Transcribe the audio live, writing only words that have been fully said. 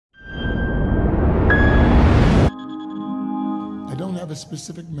have a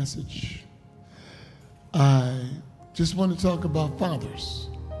specific message. I just want to talk about fathers.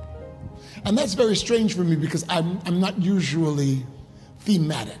 And that's very strange for me because I'm not usually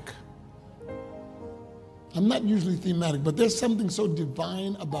thematic. I'm not usually thematic, but there's something so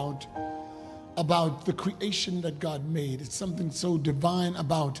divine about the creation that God made. It's something so divine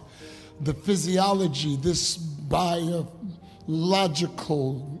about the physiology, this biological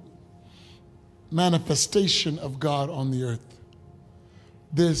manifestation of God on the earth.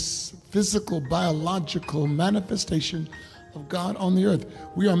 This physical, biological manifestation of God on the earth.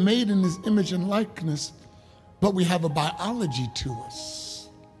 We are made in His image and likeness, but we have a biology to us.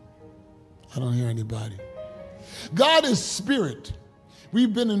 I don't hear anybody. God is spirit.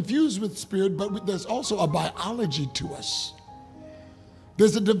 We've been infused with spirit, but there's also a biology to us.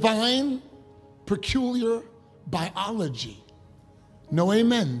 There's a divine, peculiar biology. No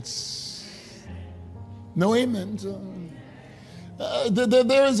amens. No amens.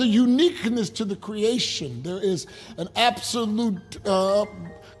 There is a uniqueness to the creation. There is an absolute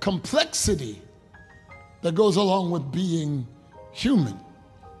complexity that goes along with being human.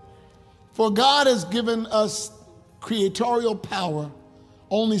 For God has given us creatorial power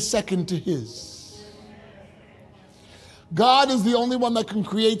only second to His. God is the only one that can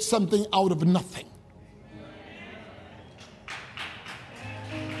create something out of nothing.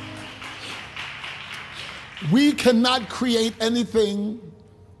 We cannot create anything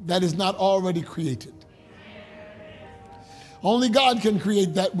that is not already created. Only God can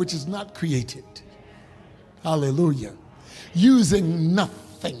create that which is not created. Hallelujah. Using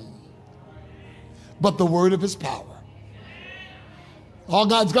nothing but the word of His power. All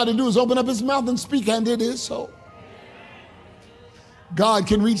God's got to do is open up His mouth and speak, and it is so. God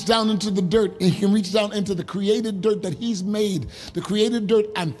can reach down into the dirt. He can reach down into the created dirt that He's made, the created dirt,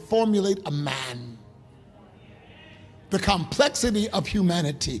 and formulate a man. The complexity of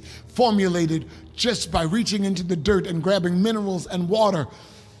humanity formulated just by reaching into the dirt and grabbing minerals and water,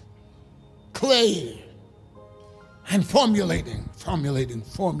 clay, and formulating.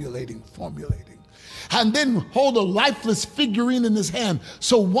 And then hold a lifeless figurine in His hand,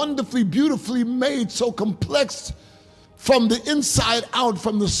 so wonderfully, beautifully made, so complex from the inside out,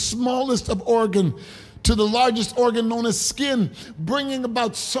 from the smallest of organ to the largest organ known as skin, bringing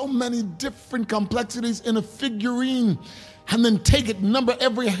about so many different complexities in a figurine, and then take it, number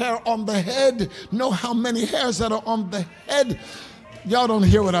every hair on the head, know how many hairs that are on the head. Y'all don't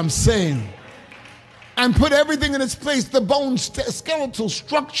hear what I'm saying. And put everything in its place, the bone skeletal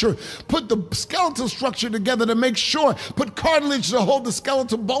structure, put the skeletal structure together to make sure, put cartilage to hold the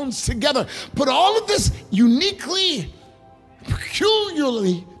skeletal bones together, put all of this uniquely,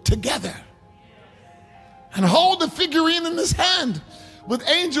 peculiarly together. And hold the figurine in His hand with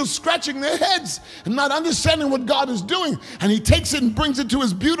angels scratching their heads and not understanding what God is doing. And He takes it and brings it to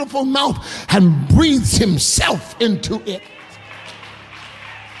His beautiful mouth and breathes Himself into it.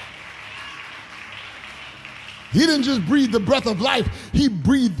 He didn't just breathe the breath of life. He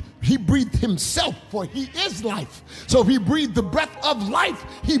breathed Himself, for He is life. So if He breathed the breath of life,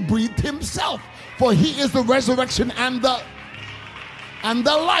 He breathed Himself, for He is the resurrection and the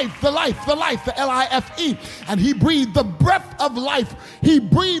life, the L-I-F-E. And He breathed the breath of life. He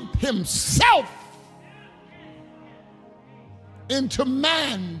breathed Himself into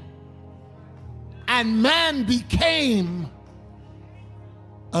man, and man became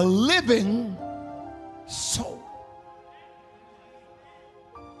a living soul.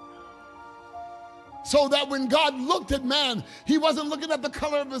 So that when God looked at man, He wasn't looking at the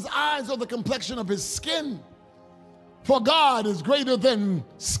color of his eyes or the complexion of his skin. For God is greater than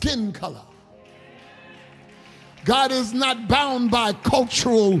skin color. God is not bound by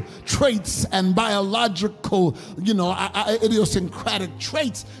cultural traits and biological, idiosyncratic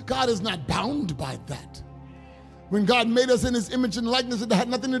traits. God is not bound by that. When God made us in His image and likeness, it had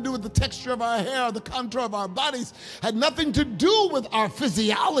nothing to do with the texture of our hair or the contour of our bodies, had nothing to do with our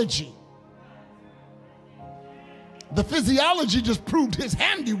physiology. The physiology just proved His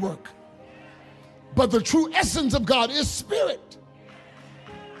handiwork. But the true essence of God is spirit.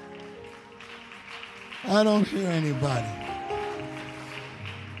 I don't hear anybody.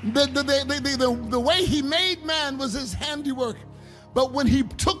 The way He made man was His handiwork. But when He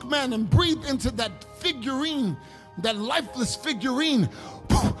took man and breathed into that figurine, that lifeless figurine,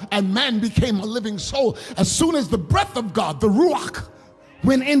 and man became a living soul, as soon as the breath of God, the Ruach,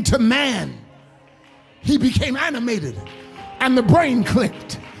 went into man, he became animated, and the brain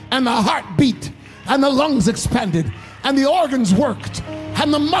clicked, and the heart beat, and the lungs expanded, and the organs worked,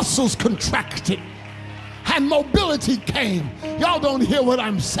 and the muscles contracted, and mobility came. Y'all don't hear what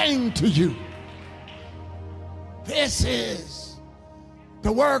I'm saying to you. This is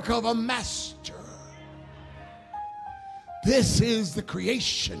the work of a master. This is the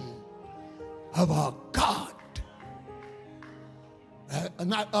creation of a God.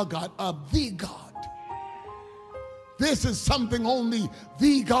 Not a God, of the God. This is something only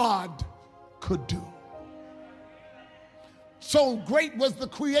the God could do. So great was the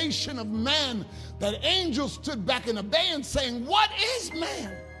creation of man that angels stood back in abeyance saying, what is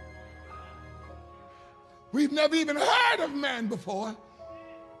man? We've never even heard of man before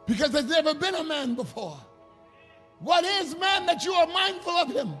because there's never been a man before. What is man that you are mindful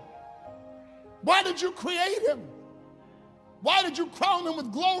of him? Why did you create him? Why did you crown him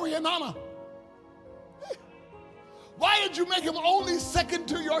with glory and honor? Why did you make him only second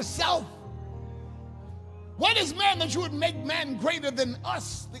to yourself? What is man that you would make man greater than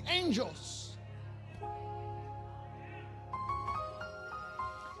us, the angels?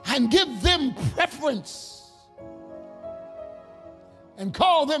 And give them preference and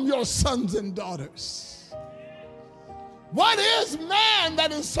call them your sons and daughters. What is man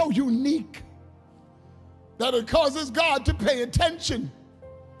that is so unique that it causes God to pay attention?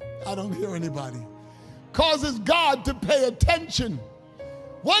 I don't hear anybody. Causes God to pay attention.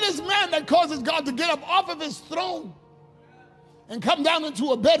 What is man that causes God to get up off of his throne and come down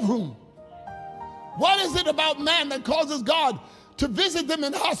into a bedroom? What is it about man that causes God to visit them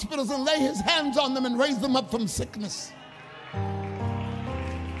in hospitals and lay his hands on them and raise them up from sickness?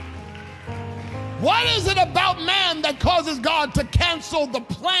 What is it about man that causes God to cancel the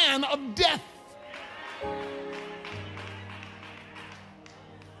plan of death?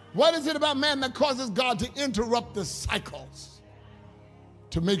 What is it about man that causes God to interrupt the cycles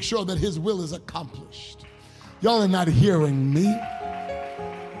to make sure that his will is accomplished? Y'all are not hearing me.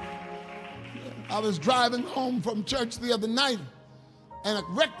 I was driving home from church the other night, and a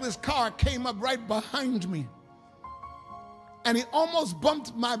reckless car came up right behind me, and he almost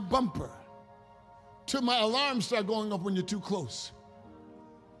bumped my bumper till my alarm started going off when you're too close.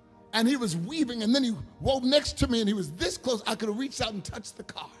 And he was weaving, and then he wove next to me, and he was this close I could have reached out and touched the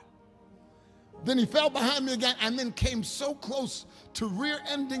car. Then he fell behind me again and then came so close to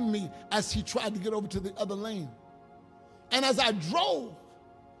rear-ending me as he tried to get over to the other lane. And as I drove,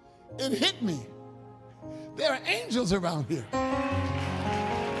 it hit me. There are angels around here.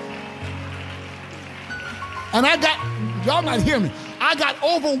 And y'all not hear me, I got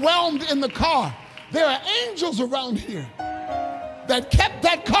overwhelmed in the car. There are angels around here that kept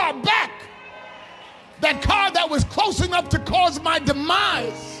that car back. That car that was close enough to cause my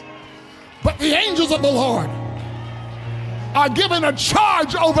demise. But the angels of the Lord are given a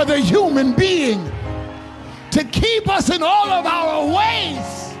charge over the human being to keep us in all of our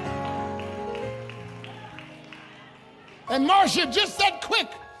ways. And Marcia, just that quick,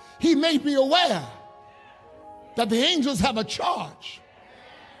 he made me aware that the angels have a charge.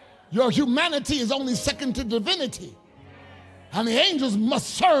 Your humanity is only second to divinity, and the angels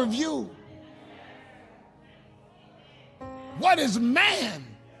must serve you. What is man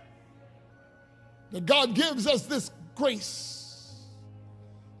that God gives us this grace?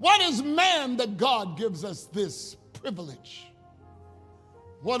 What is man that God gives us this privilege?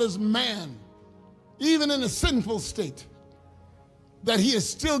 What is man, even in a sinful state, that he has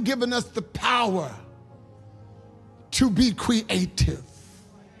still given us the power to be creative?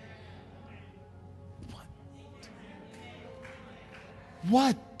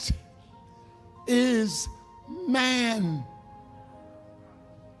 What is man?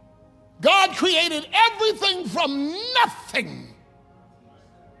 God created everything from nothing.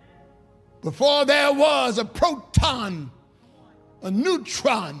 Before there was a proton, a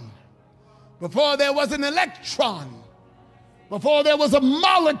neutron, before there was an electron, before there was a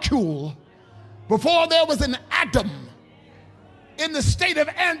molecule, before there was an atom, in the state of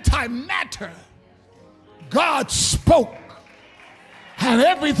antimatter, God spoke, and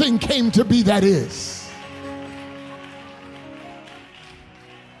everything came to be that is.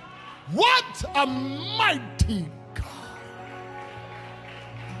 What a mighty God.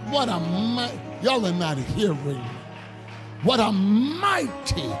 What a mighty, y'all are not hearing. What a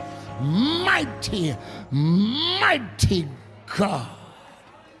mighty, mighty, mighty God.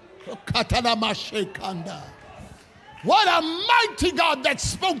 What a mighty God that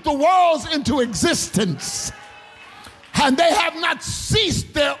spoke the worlds into existence. And they have not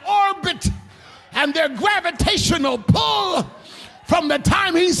ceased their orbit and their gravitational pull from the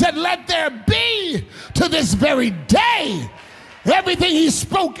time he said, let there be, to this very day. Everything he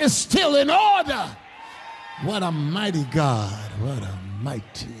spoke is still in order. What a mighty God. What a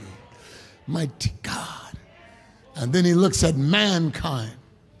mighty, mighty God. And then he looks at mankind.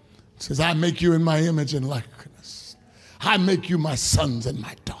 Says, I make you in my image and likeness. I make you my sons and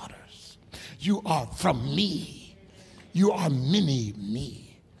my daughters. You are from me. You are mini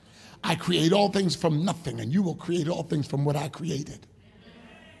me. I create all things from nothing, and you will create all things from what I created.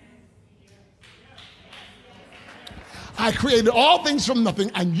 I created all things from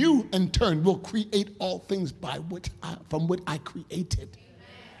nothing, and you, in turn, will create all things from what I created.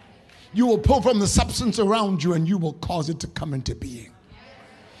 You will pull from the substance around you, and you will cause it to come into being.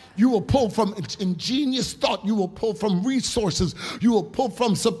 You will pull from ingenious thought. You will pull from resources. You will pull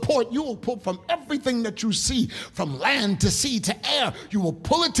from support. You will pull from everything that you see, from land to sea to air. You will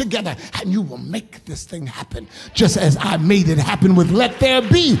pull it together, and you will make this thing happen. Just as I made it happen with let there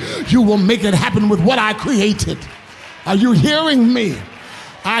be, you will make it happen with what I created. Are you hearing me?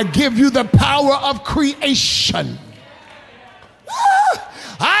 I give you the power of creation.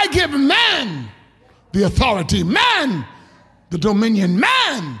 I give man the authority, man the dominion,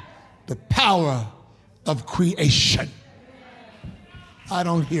 man the power of creation. I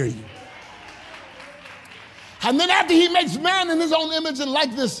don't hear you. And then after he makes man in his own image and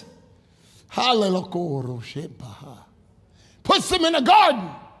likeness, puts him in a garden.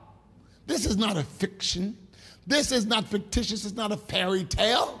 This is not a fiction. This is not fictitious. It's not a fairy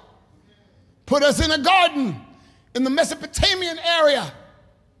tale. Put us in a garden in the Mesopotamian area.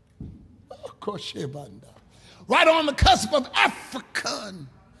 Right on the cusp of Africa,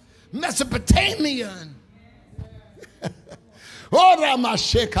 Mesopotamia.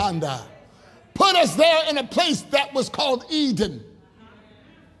 Put us there in a place that was called Eden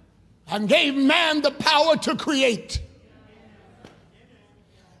and gave man the power to create.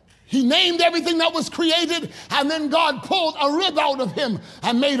 He named everything that was created, and then God pulled a rib out of him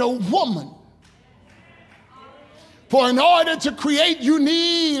and made a woman. For in order to create, you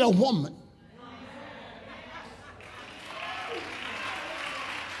need a woman.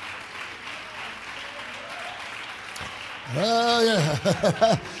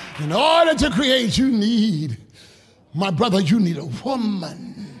 In order to create, you need, my brother, you need a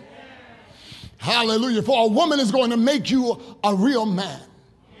woman. Hallelujah. For a woman is going to make you a real man.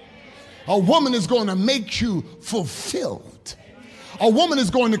 A woman is going to make you fulfilled. A woman is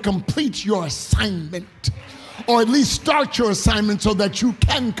going to complete your assignment, or at least start your assignment so that you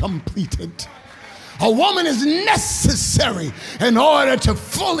can complete it. A woman is necessary in order to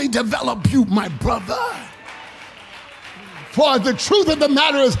fully develop you, my brother. For the truth of the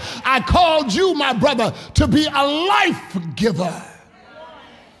matter is, I called you, my brother, to be a life giver.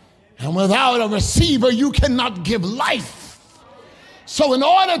 And without a receiver, you cannot give life. So in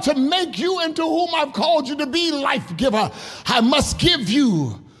order to make you into whom I've called you to be, life giver, I must give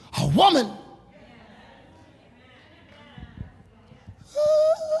you a woman.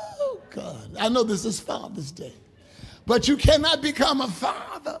 Oh, God. I know this is Father's Day, but you cannot become a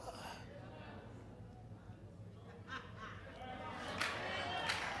father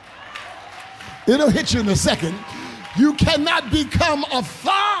it'll hit you in a second. You cannot become a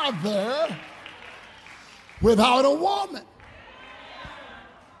father without a woman.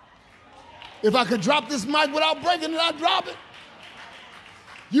 If I could drop this mic without breaking it, I'd drop it.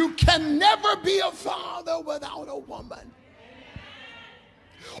 You can never be a father without a woman.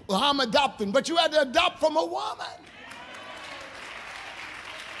 Well, I'm adopting, but you had to adopt from a woman.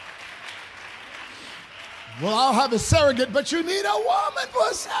 Well, I'll have a surrogate, but you need a woman for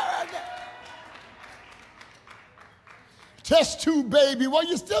a surrogate. Test tube baby, well,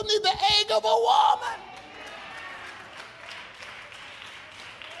 you still need the egg of a woman.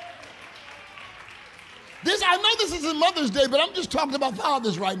 I know this isn't Mother's Day, but I'm just talking about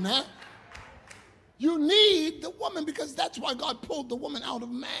fathers right now. You need the woman, because that's why God pulled the woman out of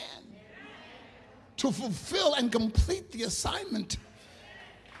man, to fulfill and complete the assignment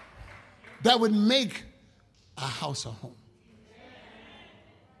that would make a house a home,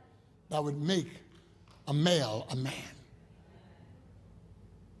 that would make a male a man.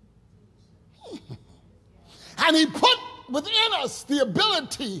 And he put within us the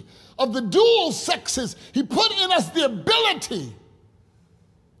ability of the dual sexes. He put in us the ability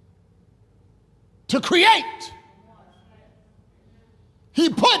to create. He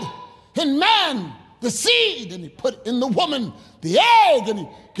put in man the seed, and he put in the woman the egg, and he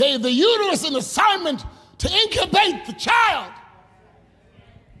gave the uterus an assignment to incubate the child.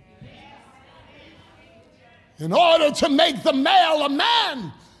 In order to make the male a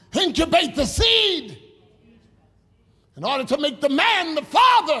man, incubate the seed. In order to make the man the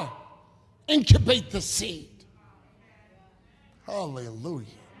father, incubate the seed. Hallelujah.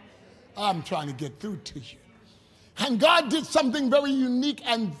 I'm trying to get through to you. And God did something very unique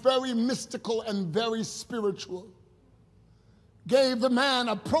and very mystical and very spiritual. Gave the man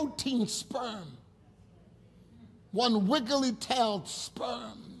a protein sperm one wiggly-tailed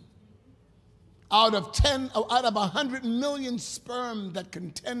sperm out of 100 million sperm that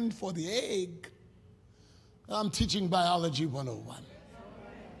contend for the egg. I'm teaching biology 101.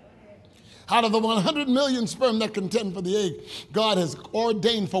 Out of the 100 million sperm that contend for the egg, God has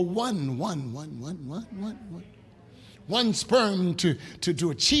ordained for one sperm to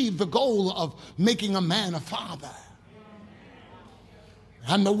achieve the goal of making a man a father.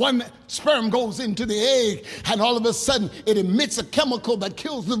 And the one sperm goes into the egg, and all of a sudden it emits a chemical that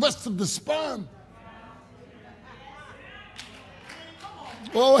kills the rest of the sperm.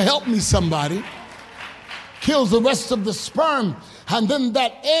 Oh, help me somebody. Kills the rest of the sperm, and then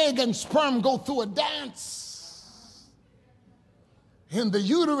that egg and sperm go through a dance. And the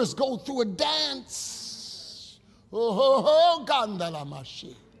uterus go through a dance. Oh,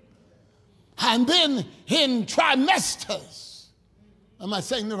 Gandalamashi. And then in trimesters, am I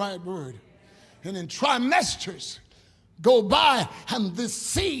saying the right word? And in trimesters go by, and this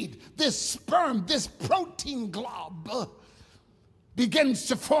seed, this sperm, this protein glob begins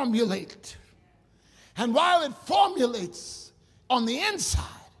to formulate. And while it formulates on the inside,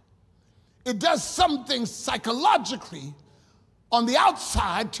 it does something psychologically on the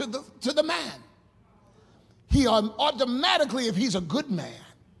outside to the man. He automatically, if he's a good man,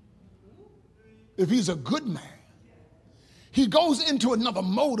 he goes into another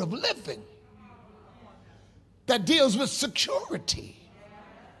mode of living that deals with security,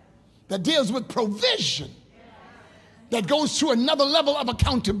 that deals with provision, that goes to another level of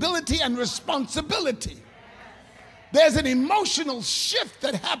accountability and responsibility. There's an emotional shift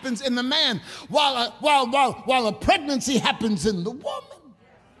that happens in the man while a pregnancy happens in the woman.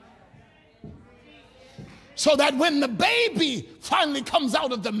 So that when the baby finally comes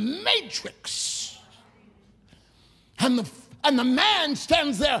out of the matrix and the man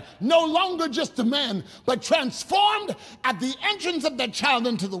stands there, no longer just a man, but transformed at the entrance of that child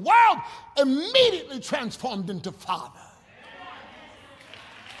into the world, immediately transformed into father.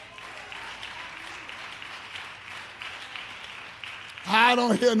 I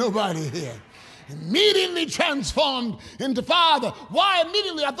don't hear nobody here. Immediately transformed into father. Why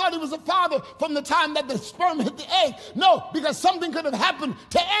immediately? I thought he was a father from the time that the sperm hit the egg. No, because something could have happened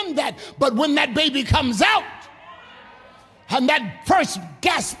to end that. But when that baby comes out, and that first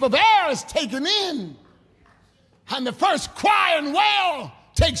gasp of air is taken in, and the first cry and wail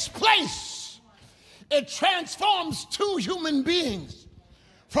takes place, it transforms two human beings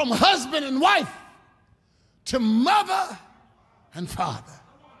from husband and wife to mother and father.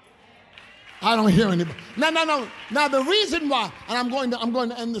 I don't hear anybody. No. Now the reason why, and I'm going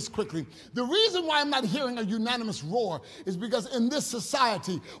to end this quickly. The reason why I'm not hearing a unanimous roar is because in this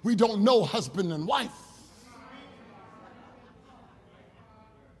society we don't know husband and wife.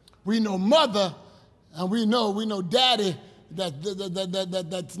 We know mother, and we know daddy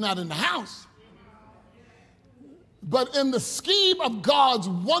that's not in the house. But in the scheme of God's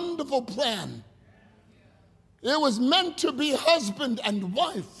wonderful plan, it was meant to be husband and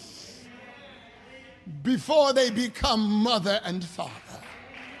wife before they become mother and father.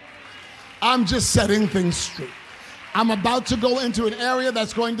 I'm just setting things straight. I'm about to go into an area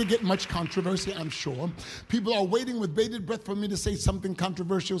that's going to get much controversy, I'm sure. People are waiting with bated breath for me to say something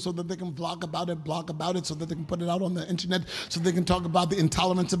controversial so that they can blog about it, so that they can put it out on the internet, so they can talk about the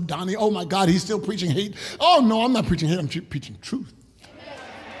intolerance of Donnie. Oh my God, he's still preaching hate. Oh no, I'm not preaching hate, I'm preaching truth.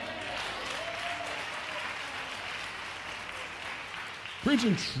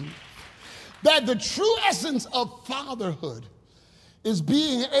 Preaching truth. That the true essence of fatherhood is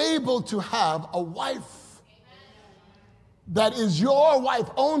being able to have a wife that is your wife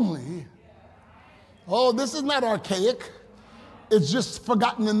only. Oh, this is not archaic. It's just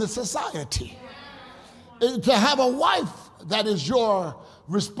forgotten in the society. To have a wife that is your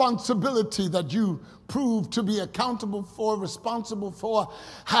responsibility, that you prove to be accountable for, responsible for,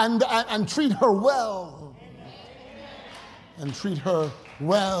 and treat her well. And treat her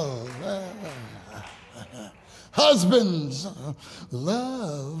well. Husbands,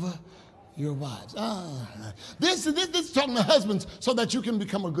 love your wives. This is talking to husbands so that you can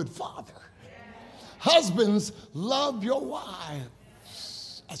become a good father. Husbands, love your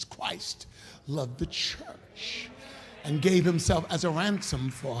wives as Christ loved the church and gave himself as a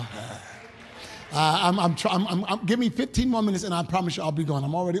ransom for her. Give me 15 more minutes and I promise you I'll be gone.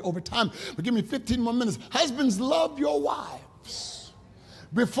 I'm already over time, but give me 15 more minutes. Husbands, love your wives.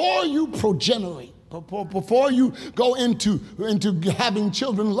 Before you progenerate, before you go into having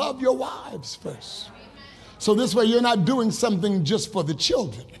children, love your wives first. So this way you're not doing something just for the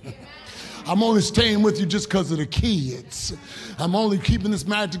children. I'm only staying with you just because of the kids. I'm only keeping this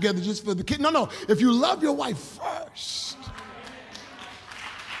marriage together just for the kids. No. If you love your wife first.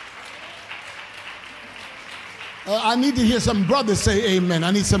 I need to hear some brothers say amen.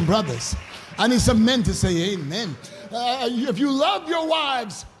 I need some brothers. I need some men to say amen. If you love your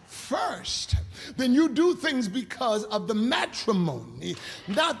wives first, then you do things because of the matrimony,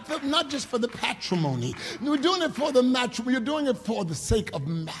 not just for the patrimony. You're doing it for the matrimony. You're doing it for the sake of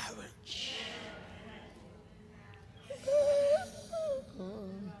marriage.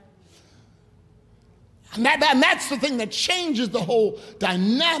 And that's the thing that changes the whole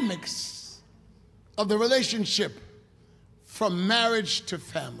dynamics of the relationship from marriage to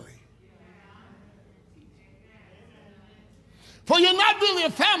family. For you're not really a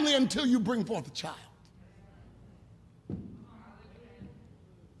family until you bring forth a child.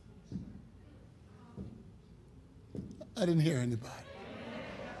 I didn't hear anybody.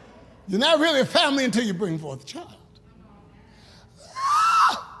 You're not really a family until you bring forth a child.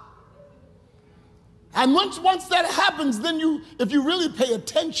 And once that happens, then if you really pay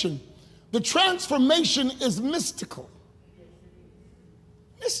attention, the transformation is mystical.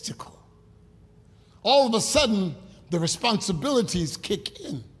 Mystical. All of a sudden, the responsibilities kick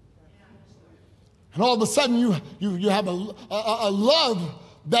in. And all of a sudden, you have a love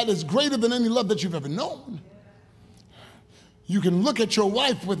that is greater than any love that you've ever known. You can look at your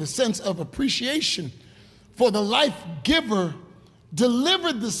wife with a sense of appreciation, for the life giver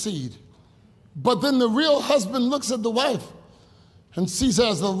delivered the seed. But then the real husband looks at the wife and sees her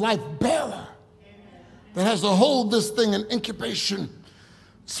as the life bearer that has to hold this thing in incubation.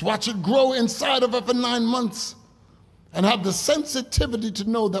 Just watch it grow inside of her for 9 months and have the sensitivity to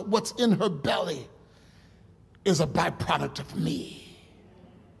know that what's in her belly is a byproduct of me.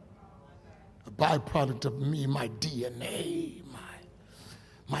 A byproduct of me, my DNA,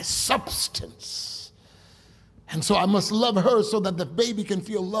 my substance. And so I must love her so that the baby can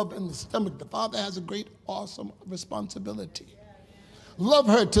feel love in the stomach. The father has a great, awesome responsibility. Love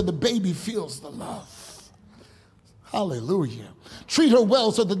her till the baby feels the love. Hallelujah. Treat her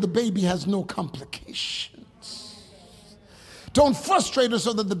well so that the baby has no complications. Don't frustrate her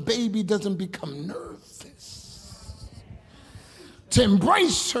so that the baby doesn't become nervous. To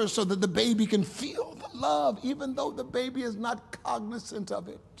embrace her so that the baby can feel the love, even though the baby is not cognizant of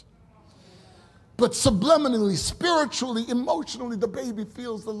it. But subliminally, spiritually, emotionally, the baby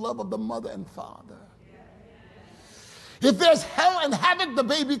feels the love of the mother and father. If there's hell and havoc, the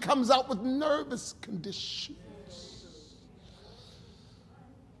baby comes out with nervous conditions.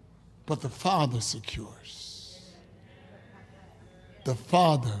 But the father secures. The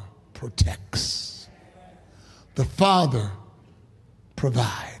father protects. The father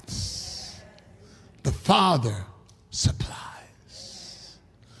provides. The father supplies.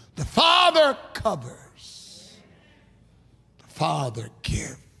 The father covers. The father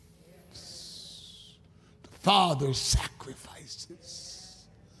gives. The father sacrifices.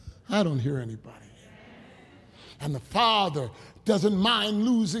 I don't hear anybody. And the father doesn't mind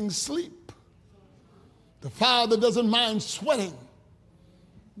losing sleep. The father doesn't mind sweating.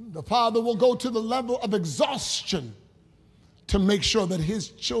 The father will go to the level of exhaustion to make sure that his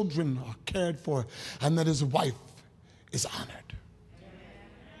children are cared for and that his wife is honored.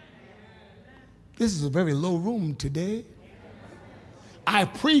 This is a very low room today. I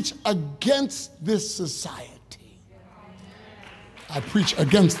preach against this society. I preach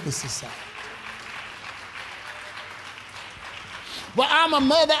against this society. Well, I'm a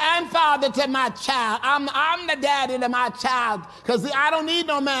mother and father to my child. I'm the daddy to my child because I don't need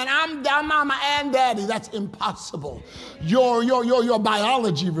no man. I'm mama and daddy. That's impossible. Your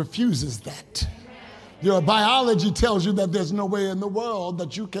biology refuses that. Your biology tells you that there's no way in the world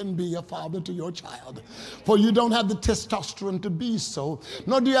that you can be a father to your child. For you don't have the testosterone to be so,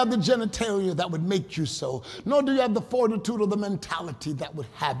 nor do you have the genitalia that would make you so, nor do you have the fortitude or the mentality that would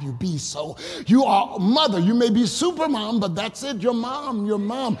have you be so. You are a mother. You may be super mom, but that's it. Your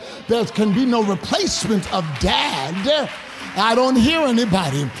mom. There can be no replacement of dad. I don't hear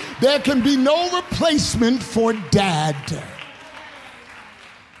anybody. There can be no replacement for dad.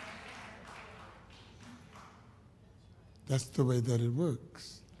 That's the way that it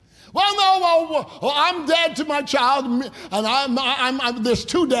works. Well, I'm dad to my child, and there's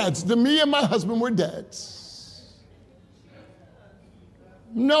two dads. Me and my husband, we're dads.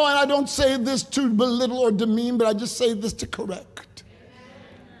 No, and I don't say this to belittle or demean, but I just say this to correct.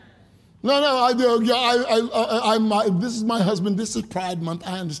 No, this is my husband. This is Pride Month.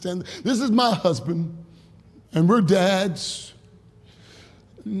 I understand. This is my husband, and we're dads.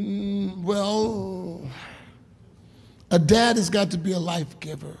 Well, a dad has got to be a life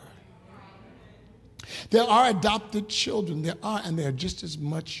giver. There are adopted children. There are, and they're just as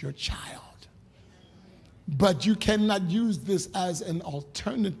much your child. But you cannot use this as an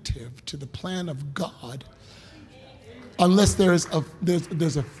alternative to the plan of God unless there's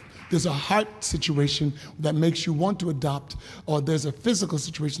a heart situation that makes you want to adopt, or there's a physical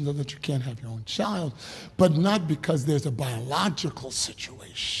situation so that you can't have your own child, but not because there's a biological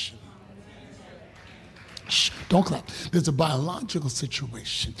situation. Shh, don't clap. There's a biological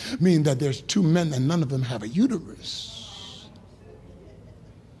situation, meaning that there's two men and none of them have a uterus.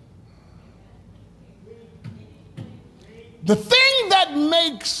 The thing that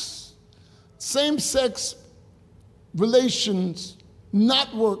makes same-sex relations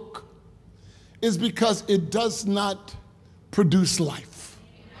not work is because it does not produce life.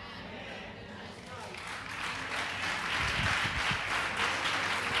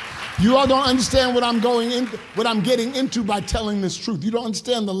 You all don't understand what I'm getting into by telling this truth. You don't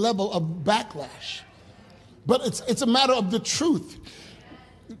understand the level of backlash. But it's a matter of the truth.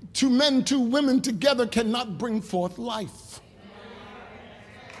 Two men, two women together cannot bring forth life.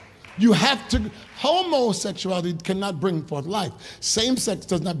 You have to, homosexuality cannot bring forth life. Same-sex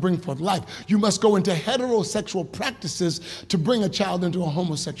does not bring forth life. You must go into heterosexual practices to bring a child into a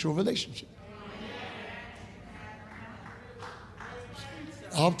homosexual relationship.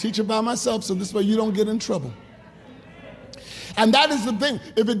 I'll teach it by myself so this way you don't get in trouble. And that is the thing.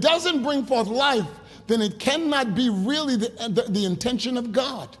 If it doesn't bring forth life, then it cannot be really the intention of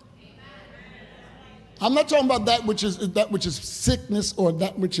God. I'm not talking about that which is sickness, or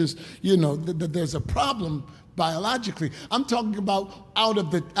that which is, that there's a problem biologically. I'm talking about out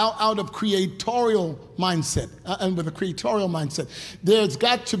of creatorial mindset, and with a creatorial mindset, there's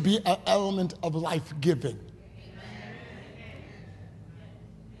got to be an element of life giving.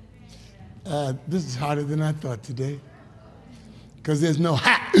 This is harder than I thought today, because there's no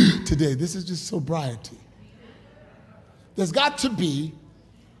ha today. This is just sobriety. There's got to be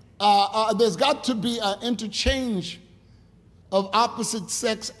an interchange of opposite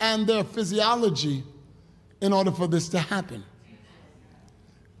sex and their physiology in order for this to happen.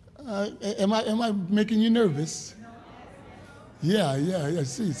 Am I making you nervous? Yeah.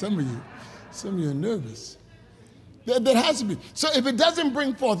 See, some of you are nervous. There has to be. So if it doesn't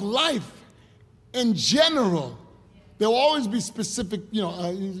bring forth life, in general, there will always be specific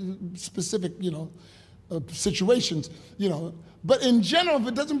situations, But in general, if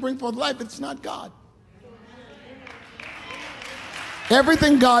it doesn't bring forth life, it's not God.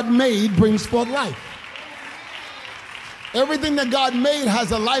 Everything God made brings forth life. Everything that God made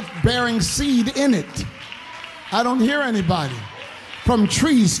has a life-bearing seed in it. I don't hear anybody. From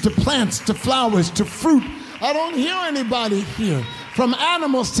trees to plants to flowers to fruit, I don't hear anybody here. From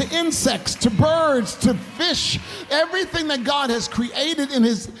animals to insects to birds to fish, everything that God has created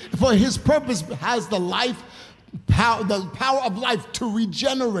for his purpose has the power of life to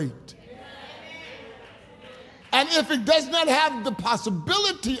regenerate. And if it does not have the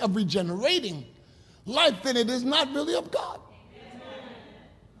possibility of regenerating life, then it is not really of God.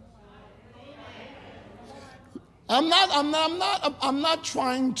 I'm not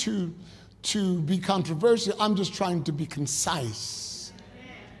trying to be controversial. I'm just trying to be concise.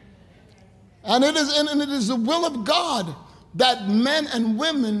 And it is the will of God that men and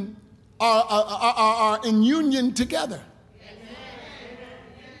women are in union together.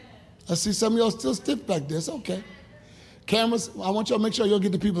 I see some of y'all still stiff back there. It's okay. Cameras, I want y'all to make sure y'all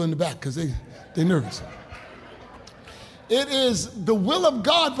get the people in the back because they're nervous. It is the will of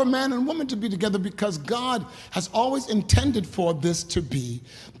God for man and woman to be together because God has always intended for this to be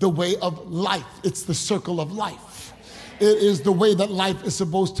the way of life. It's the circle of life. It is the way that life is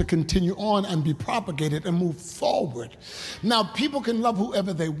supposed to continue on and be propagated and move forward. Now, people can love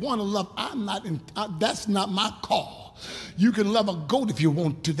whoever they want to love. That's not my call. You can love a goat if you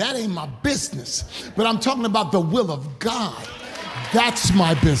want to. That ain't my business. But I'm talking about the will of God. That's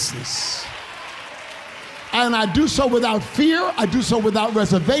my business. And I do so without fear. I do so without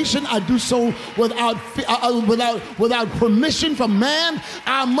reservation. I do so without permission from man.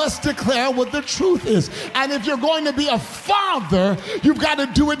 I must declare what the truth is. And if you're going to be a father, you've got to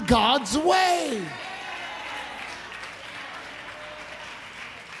do it God's way.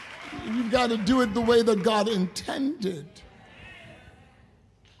 You've got to do it the way that God intended.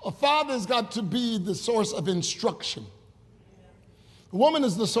 A father's got to be the source of instruction. A woman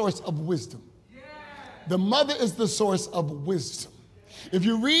is the source of wisdom. The mother is the source of wisdom. If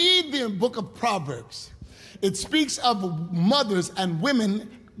you read the book of Proverbs, it speaks of mothers and women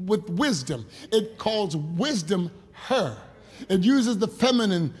with wisdom. It calls wisdom her. It uses the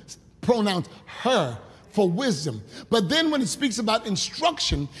feminine pronouns her for wisdom. But then when it speaks about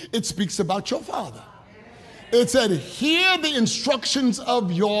instruction, it speaks about your father. It said, hear the instructions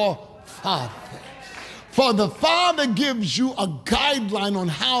of your father. For the father gives you a guideline on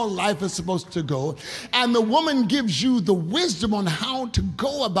how life is supposed to go, and the woman gives you the wisdom on how to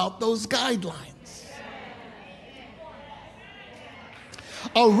go about those guidelines.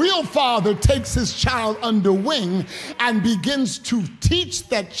 A real father takes his child under wing and begins to teach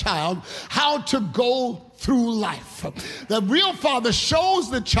that child how to go through life. The real father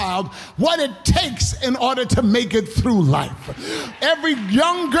shows the child what it takes in order to make it through life. Every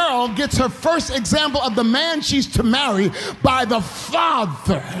young girl gets her first example of the man she's to marry by the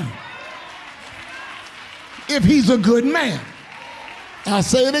father, if he's a good man. I'll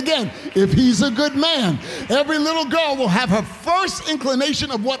say it again, if he's a good man. Every little girl will have her first inclination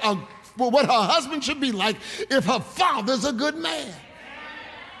of what her husband should be like if her father's a good man.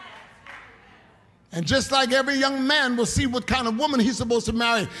 And just like every young man will see what kind of woman he's supposed to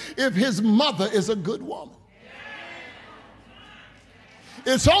marry if his mother is a good woman.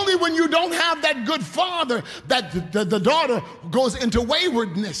 It's only when you don't have that good father that the daughter goes into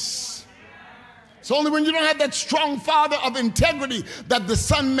waywardness. It's only when you don't have that strong father of integrity that the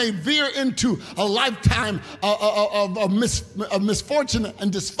son may veer into a lifetime of misfortune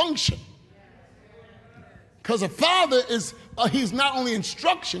and dysfunction. Because a father is, he's not only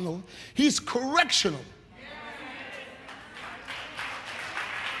instructional, he's correctional.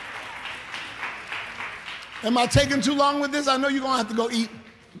 Am I taking too long with this? I know you're going to have to go eat.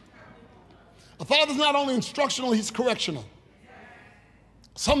 A father's not only instructional, he's correctional.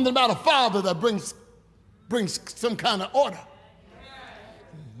 Something about a father that brings some kind of order.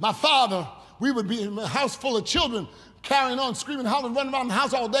 My father, we would be in a house full of children carrying on, screaming, hollering, running around the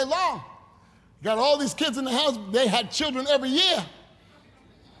house all day long. Got all these kids in the house. They had children every year.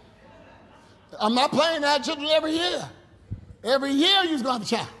 I'm not playing. They had children every year. Every year you was going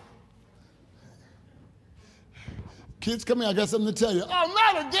to have a child. Kids, come here. I got something to tell you.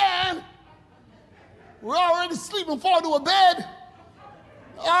 Oh, not again. We're already sleeping, fall to a bed.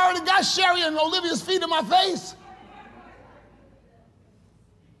 I already got Sherry and Olivia's feet in my face.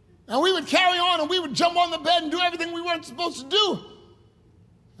 And we would carry on and we would jump on the bed and do everything we weren't supposed to do.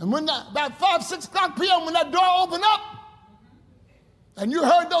 And when about 5, 6 o'clock p.m., when that door opened up and you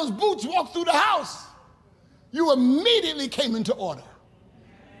heard those boots walk through the house, you immediately came into order.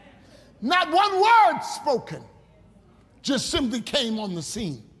 Not one word spoken, just simply came on the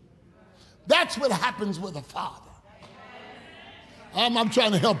scene. That's what happens with a father. I'm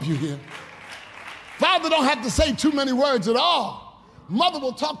trying to help you here. Father don't have to say too many words at all. Mother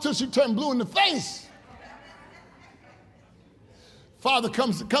will talk till she turns blue in the face. Father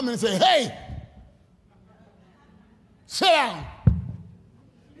comes in and say, hey, sit down.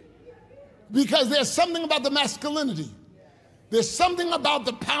 Because there's something about the masculinity. There's something about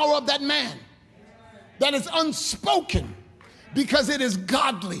the power of that man that is unspoken because it is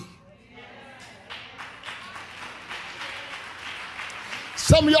godly.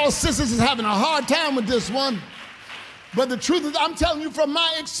 Some of y'all sisters is having a hard time with this one. But the truth is, I'm telling you from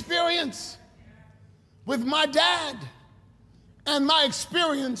my experience with my dad and my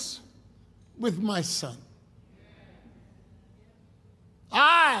experience with my son.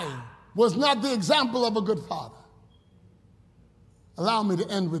 I was not the example of a good father. Allow me to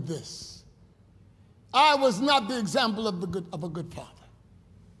end with this. I was not the example of a good father.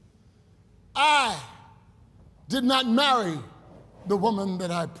 I did not marry the woman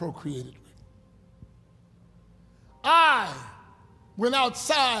that I procreated with. I went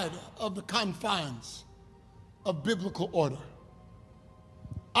outside of the confines of biblical order.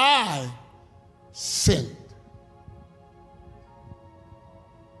 I sinned.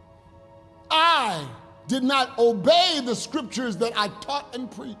 I did not obey the scriptures that I taught and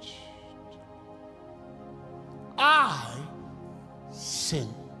preached. I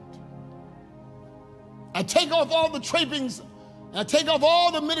sinned. I take off all the trappings, I take off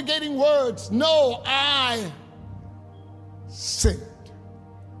all the mitigating words. No, I sinned.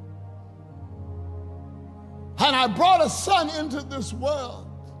 And I brought a son into this world,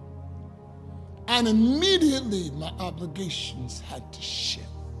 and immediately my obligations had to shift.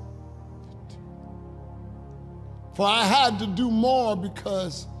 For I had to do more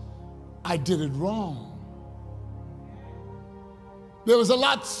because I did it wrong. There was a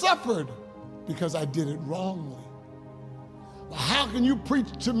lot suffered because I did it wrongly. Well, how can you preach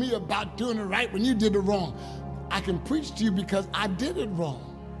to me about doing it right when you did it wrong? I can preach to you because I did it wrong.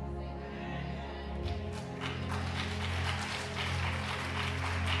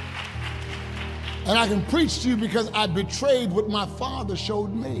 And I can preach to you because I betrayed what my father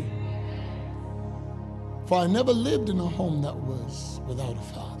showed me. For I never lived in a home that was without a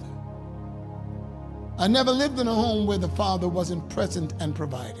father. I never lived in a home where the father wasn't present and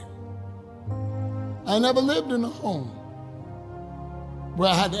providing. I never lived in a home where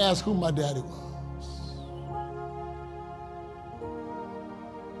I had to ask who my daddy was.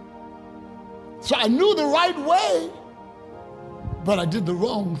 So I knew the right way, but I did the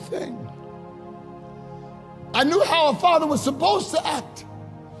wrong thing. I knew how a father was supposed to act,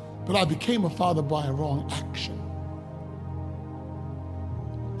 but I became a father by a wrong action.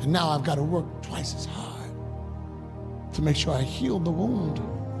 And now I've got to work twice as hard to make sure I heal the wound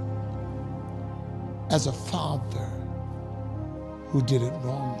as a father who did it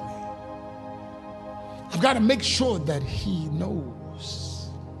wrongly. I've got to make sure that he knows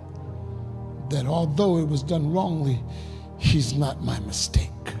that although it was done wrongly, he's not my mistake.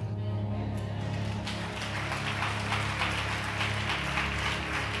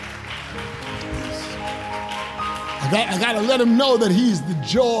 I got to let him know that he's the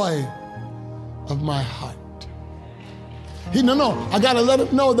joy of my heart. I got to let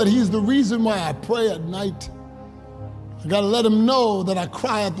him know that he's the reason why I pray at night. I got to let him know that I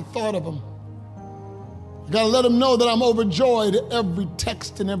cry at the thought of him. I got to let him know that I'm overjoyed at every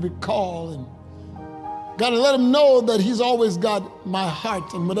text and every call. And got to let him know that he's always got my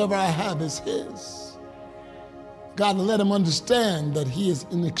heart and whatever I have is his. Got to let him understand that he is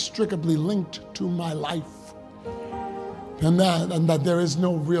inextricably linked to my life. And that there is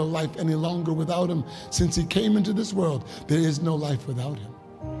no real life any longer without him. Since he came into this world, there is no life without him.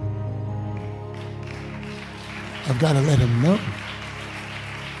 I've got to let him know.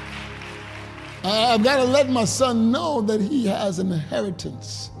 I've got to let my son know that he has an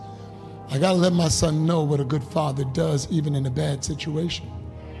inheritance. I got to let my son know what a good father does even in a bad situation.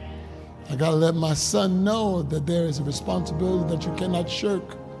 I got to let my son know that there is a responsibility that you cannot shirk.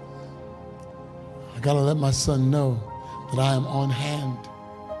 I got to let my son know that I am on hand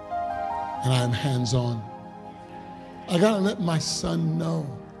and I am hands-on. I got to let my son know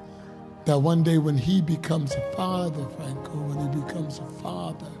that one day when he becomes a father, Franco, when he becomes a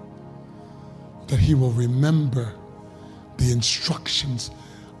father, that he will remember the instructions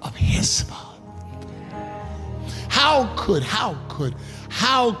of his father. How could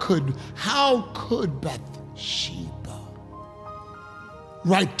Bathsheba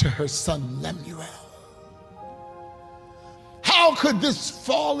write to her son Lemuel? How could this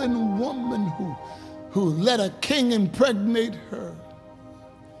fallen woman who let a king impregnate her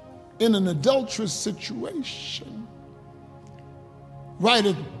in an adulterous situation write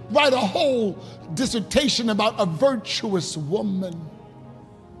a whole dissertation about a virtuous woman?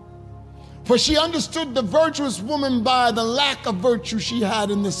 For she understood the virtuous woman by the lack of virtue she had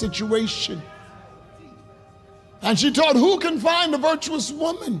in the situation. And she thought, who can find a virtuous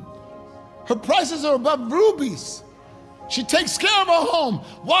woman? Her prices are above rubies. She takes care of her home.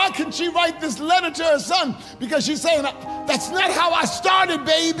 Why can she write this letter to her son? Because she's saying, that's not how I started,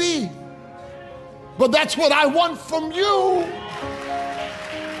 baby. But that's what I want from you.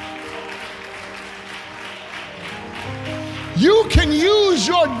 You can use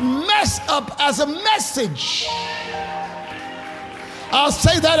your mess up as a message. I'll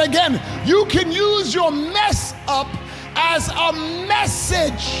say that again. You can use your mess up as a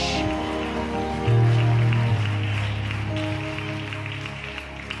message.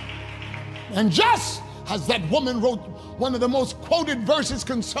 And just as that woman wrote one of the most quoted verses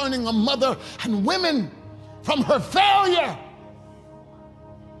concerning a mother and women from her failure,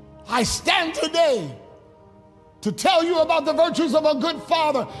 I stand today to tell you about the virtues of a good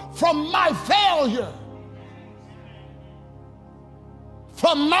father from my failure,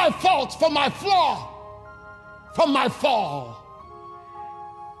 from my faults, from my flaw, from my fall.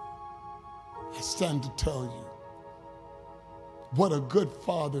 I stand to tell you what a good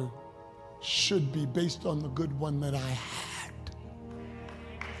father should be based on the good one that I had.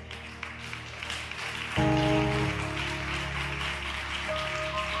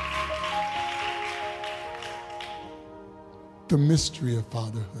 The mystery of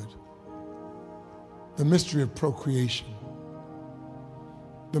fatherhood, the mystery of procreation,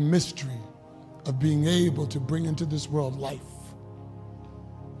 the mystery of being able to bring into this world life,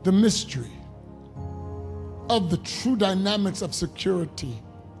 the mystery of the true dynamics of security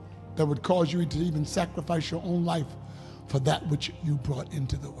that would cause you to even sacrifice your own life for that which you brought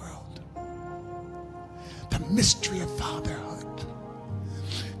into the world. The mystery of fatherhood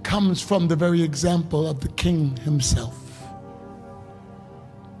comes from the very example of the King himself.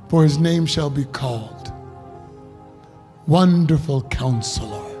 For his name shall be called Wonderful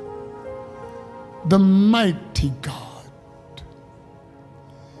Counselor, the Mighty God,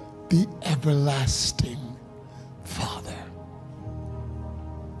 the Everlasting Father,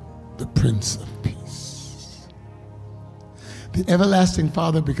 the Prince of Peace. The everlasting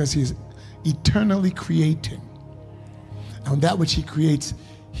Father, because he's eternally creating. And that which he creates,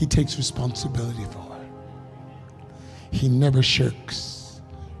 he takes responsibility for. He never shirks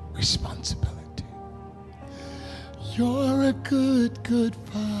responsibility. You're a good, good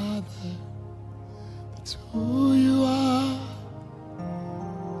Father. That's who you are.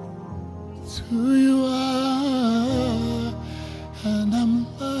 That's who you are. And I'm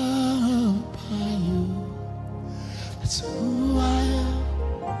loved by you. That's who I am.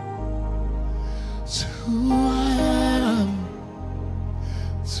 That's who I am.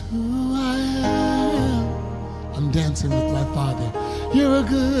 That's who I am. I'm dancing with my Father. You're a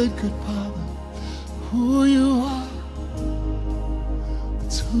good, good Father. Who you are.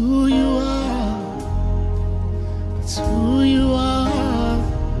 That's who you are. That's who you are.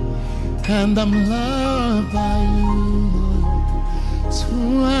 And I'm loved by you, Lord. It's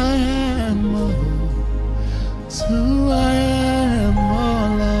who I am, Lord. It's who I am,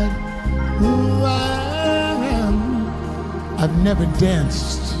 oh Lord. Who I am. I've never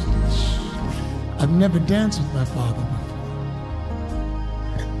danced. I've never danced with my Father before.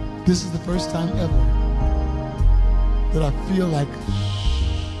 This is the first time ever that I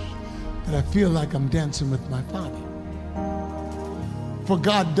feel like I'm dancing with my Father. For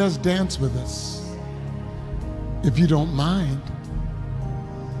God does dance with us, if you don't mind.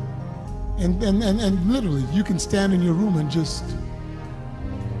 And literally, you can stand in your room and just,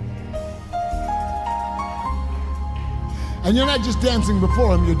 and you're not just dancing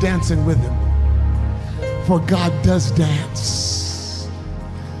before him, you're dancing with him. For God does dance.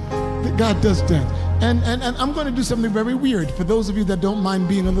 God does dance. And I'm going to do something very weird. For those of you that don't mind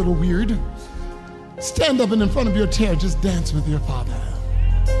being a little weird, stand up and in front of your chair, just dance with your Father.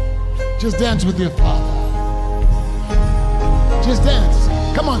 Just dance with your Father. Just dance.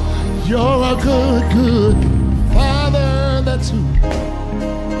 Come on. You're a good, good Father. That's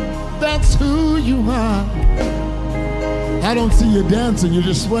who you are. I don't see you dancing, you're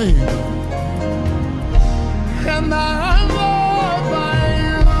just swaying. And I'm loved by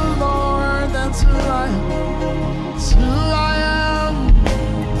you, Lord. That's who I am. That's who I am.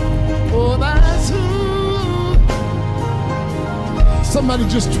 Oh, that's who. Somebody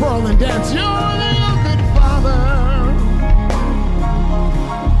just twirl and dance. You're a good Father.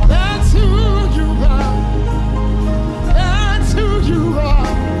 That's who you are. That's who you are.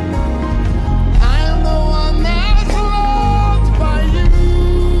 I am the one that's loved by you.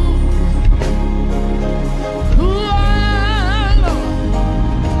 Who I am,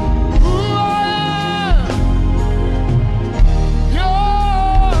 who I am. You're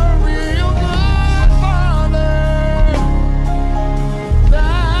a real good Father.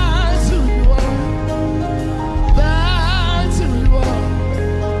 That's who you are. That's who you are.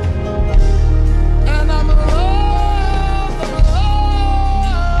 And I'm loved,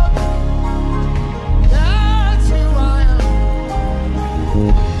 That's who I am.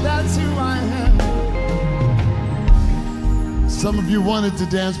 That's who I am. Some of you wanted to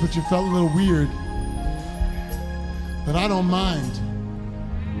dance, but you felt a little weird. But I don't mind.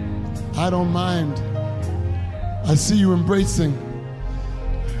 I don't mind. I see you embracing.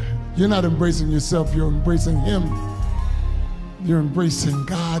 You're not embracing yourself, you're embracing him. You're embracing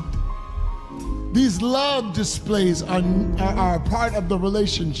God. These love displays are a part of the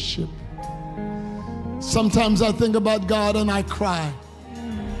relationship. Sometimes I think about God and I cry.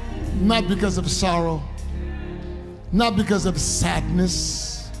 Not because of sorrow, not because of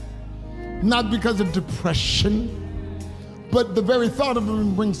sadness, not because of depression, but the very thought of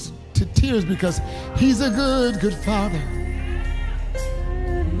him brings to tears because he's a good, good Father.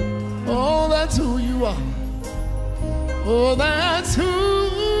 Oh, that's who you are. Oh, that's who.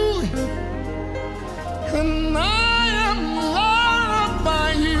 And I am loved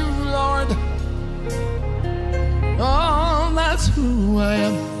by you, Lord. Oh, that's who I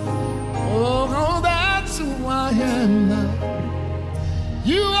am. Oh, that's who I am now.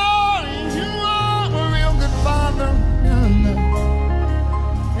 You are a real good Father.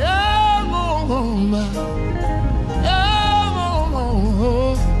 Yeah,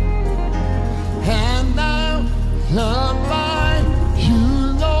 and I'm loved by you,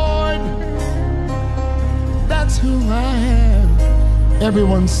 Lord. That's who I am.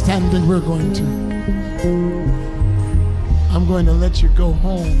 Everyone standing, I'm going to let you go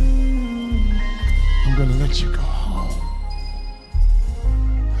home. I'm going to let you go home.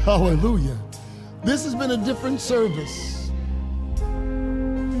 Hallelujah. This has been a different service.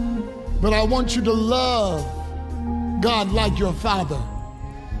 But I want you to love God like your Father.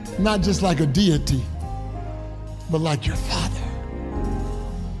 Not just like a deity, but like your Father.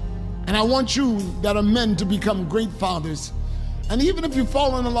 And I want you that are men to become great fathers And even if you've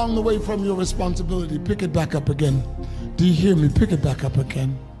fallen along the way from your responsibility, pick it back up again. Do you hear me? Pick it back up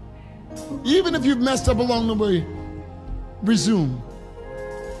again. Even if you've messed up along the way, resume.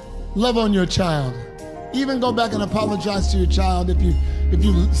 Love on your child. Even go back and apologize to your child if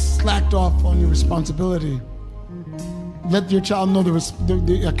you slacked off on your responsibility. Let your child know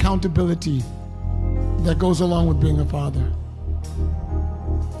the accountability that goes along with being a father.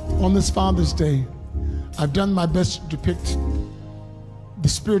 On this Father's Day, I've done my best to depict the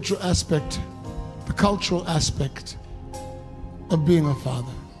spiritual aspect, the cultural aspect of being a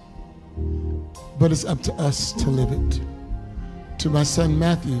father. But it's up to us to live it. To my son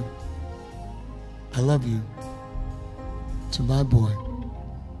Matthew, I love you. To my boy,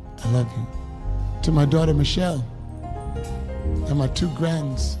 I love you. To my daughter Michelle, and my two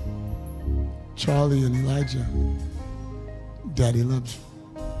grands, Charlie and Elijah, Daddy loves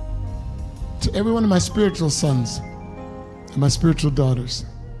you. To every one of my spiritual sons and my spiritual daughters,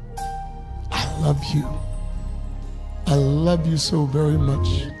 I love you. I love you so very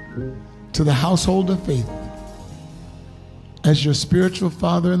much. To the household of faith, as your spiritual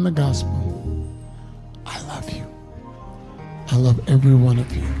father in the gospel, I love you. I love every one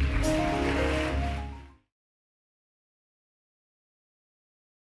of you.